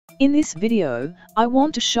In this video, I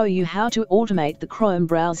want to show you how to automate the Chrome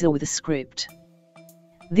browser with a script.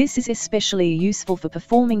 This is especially useful for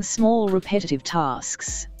performing small repetitive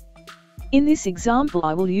tasks. In this example,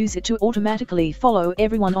 I will use it to automatically follow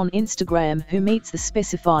everyone on Instagram who meets the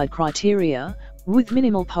specified criteria, with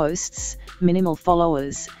minimal posts, minimal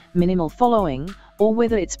followers, minimal following, or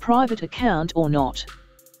whether it's private account or not.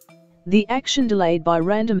 The action delayed by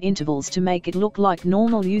random intervals to make it look like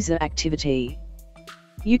normal user activity.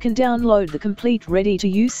 You can download the complete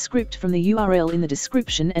ready-to-use script from the URL in the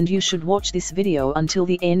description, and you should watch this video until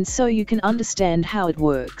the end so you can understand how it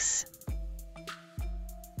works.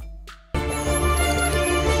 Welcome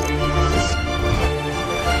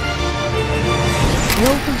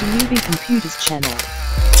to Newbie Computers channel.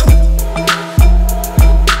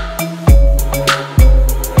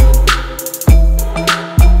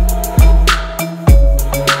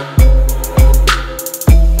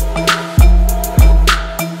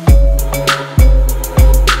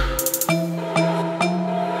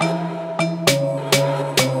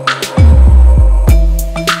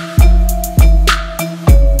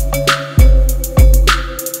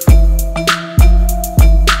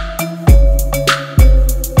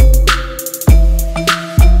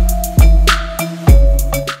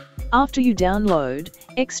 After you download,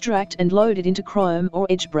 extract and load it into Chrome or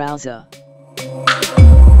Edge browser.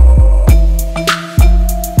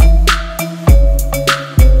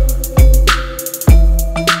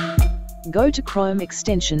 Go to Chrome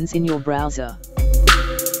extensions in your browser.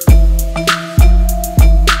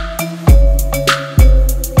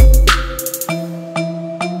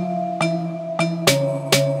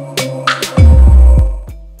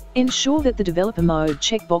 Ensure that the developer mode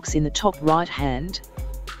checkbox in the top right hand.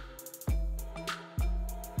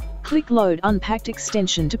 Click Load Unpacked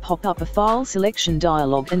Extension to pop up a file selection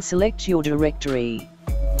dialog and select your directory.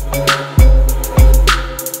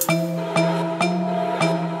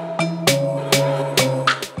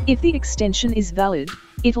 If the extension is valid,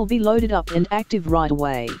 it will be loaded up and active right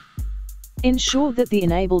away. Ensure that the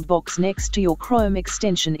enabled box next to your Chrome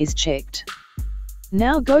extension is checked.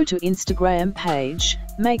 Now go to Instagram page,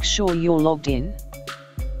 make sure you're logged in.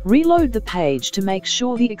 Reload the page to make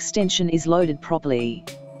sure the extension is loaded properly.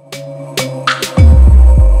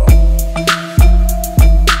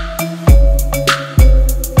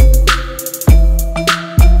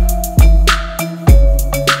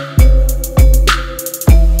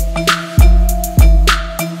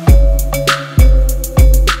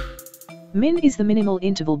 Min is the minimal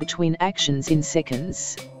interval between actions in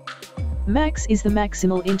seconds. Max is the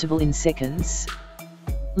maximal interval in seconds.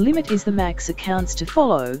 Limit is the max accounts to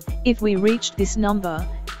follow. If we reached this number,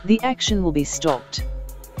 the action will be stopped.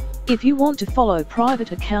 If you want to follow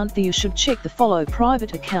private account, then you should check the follow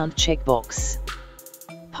private account checkbox.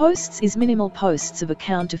 Posts is minimal posts of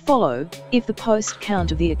account to follow. If the post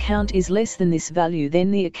count of the account is less than this value, then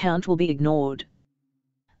the account will be ignored.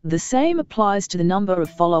 The same applies to the number of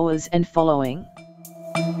followers and following.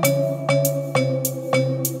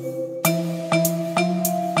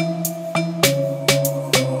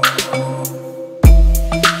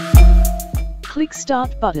 Click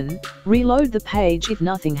Start button, reload the page if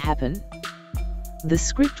nothing happened. The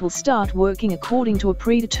script will start working according to a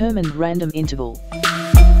predetermined random interval.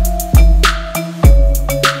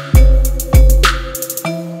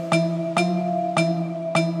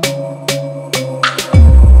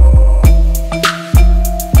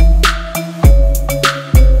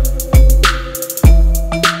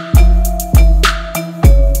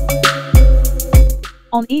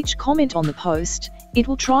 On each comment on the post, it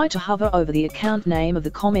will try to hover over the account name of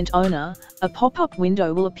the comment owner. A pop-up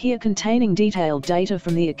window will appear containing detailed data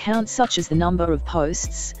from the account, such as the number of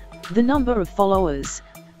posts, the number of followers,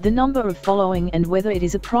 the number of following, and whether it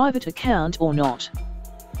is a private account or not.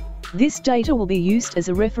 This data will be used as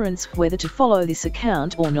a reference whether to follow this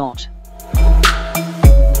account or not.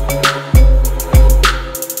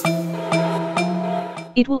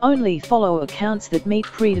 It will only follow accounts that meet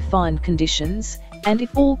predefined conditions, and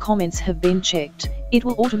if all comments have been checked, it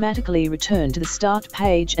will automatically return to the start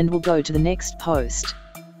page and will go to the next post.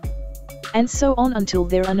 And so on until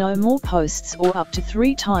there are no more posts, or up to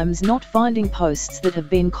 3 times not finding posts that have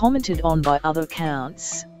been commented on by other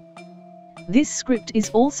accounts. This script is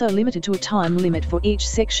also limited to a time limit for each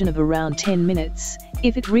section of around 10 minutes.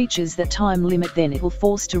 If it reaches that time limit, then it will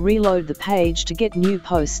force to reload the page to get new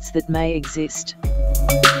posts that may exist.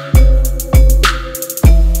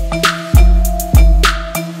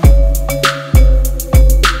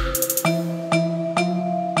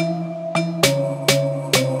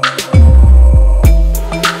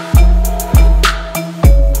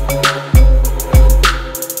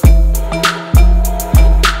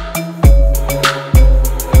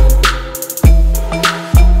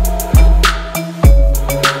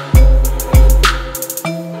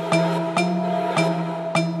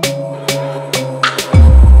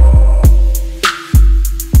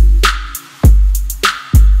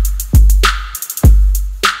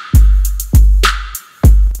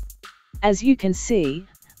 As you can see,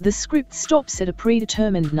 the script stops at a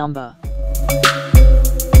predetermined number.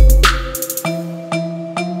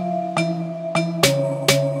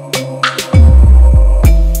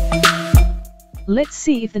 Let's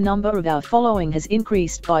see if the number of our following has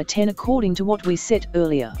increased by 10 according to what we set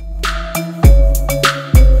earlier.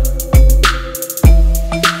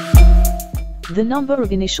 The number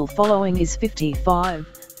of initial following is 55.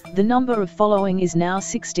 The number of following is now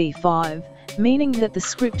 65, meaning that the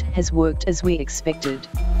script has worked as we expected.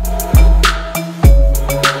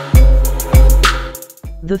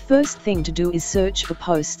 The first thing to do is search for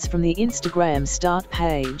posts from the Instagram start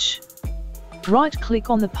page. Right-click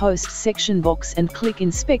on the Post section box and click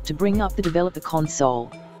Inspect to bring up the developer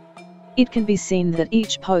console. It can be seen that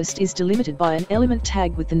each post is delimited by an element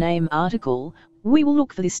tag with the name article. We will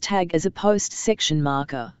look for this tag as a post section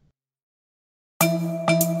marker.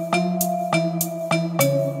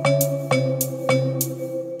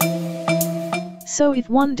 So if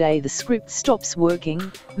one day the script stops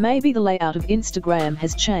working, maybe the layout of Instagram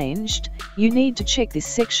has changed, you need to check this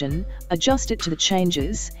section, adjust it to the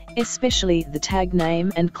changes, especially the tag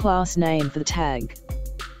name and class name for the tag.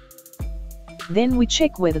 Then we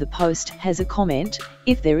check whether the post has a comment.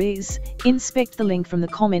 If there is, inspect the link from the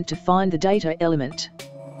comment to find the data element.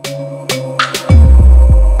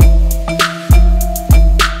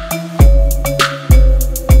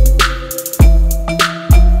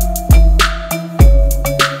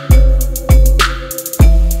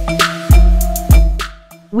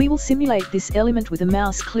 We will simulate this element with a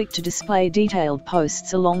mouse click to display detailed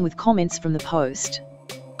posts along with comments from the post.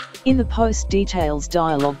 In the Post Details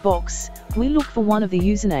dialog box, we look for one of the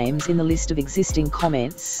usernames in the list of existing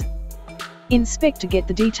comments. Inspect to get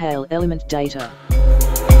the detail element data.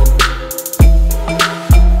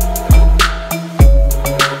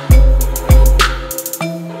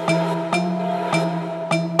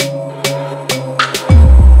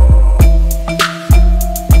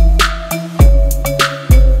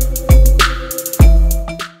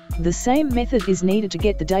 The same method is needed to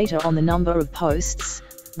get the data on the number of posts,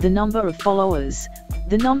 the number of followers,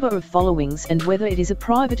 the number of followings and whether it is a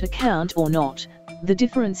private account or not. The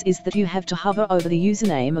difference is that you have to hover over the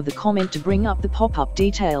username of the comment to bring up the pop-up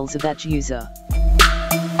details of that user.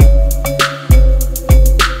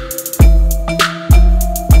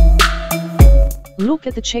 Look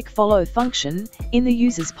at the check follow function. In the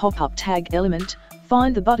user's pop-up tag element,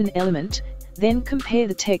 find the button element, then compare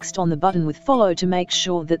the text on the button with follow to make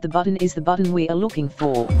sure that the button is the button we are looking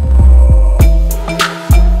for.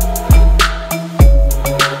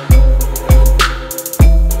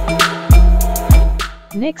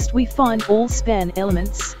 Next we find all span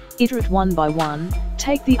elements, iterate one by one,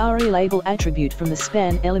 take the relabel attribute from the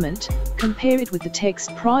span element, compare it with the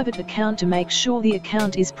text private account to make sure the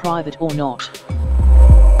account is private or not.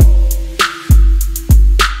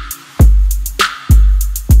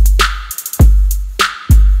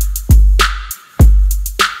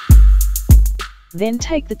 Then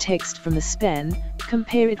take the text from the span,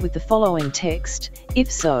 compare it with the following text.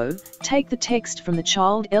 If so, take the text from the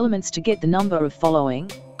child elements to get the number of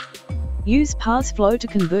following. Use parseflow to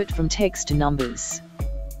convert from text to numbers.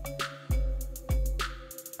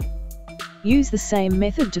 Use the same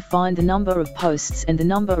method to find the number of posts and the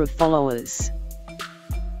number of followers.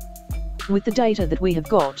 With the data that we have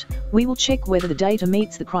got, we will check whether the data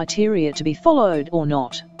meets the criteria to be followed or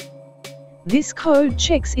not. This code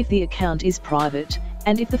checks if the account is private,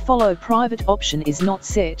 and if the follow private option is not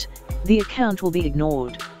set, the account will be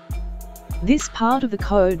ignored. This part of the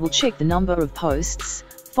code will check the number of posts,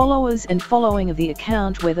 followers and following of the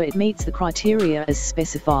account whether it meets the criteria as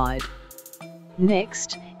specified.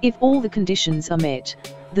 Next, if all the conditions are met,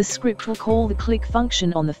 the script will call the click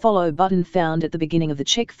function on the follow button found at the beginning of the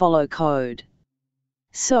check follow code.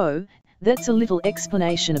 So, that's a little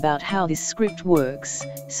explanation about how this script works,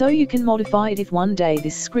 so you can modify it if one day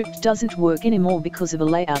this script doesn't work anymore because of a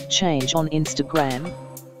layout change on Instagram.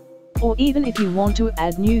 Or even if you want to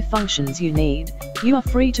add new functions you are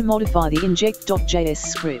free to modify the inject.js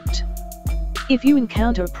script. If you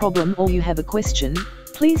encounter a problem or you have a question,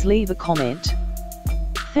 please leave a comment.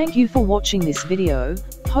 Thank you for watching this video,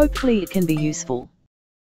 hopefully it can be useful.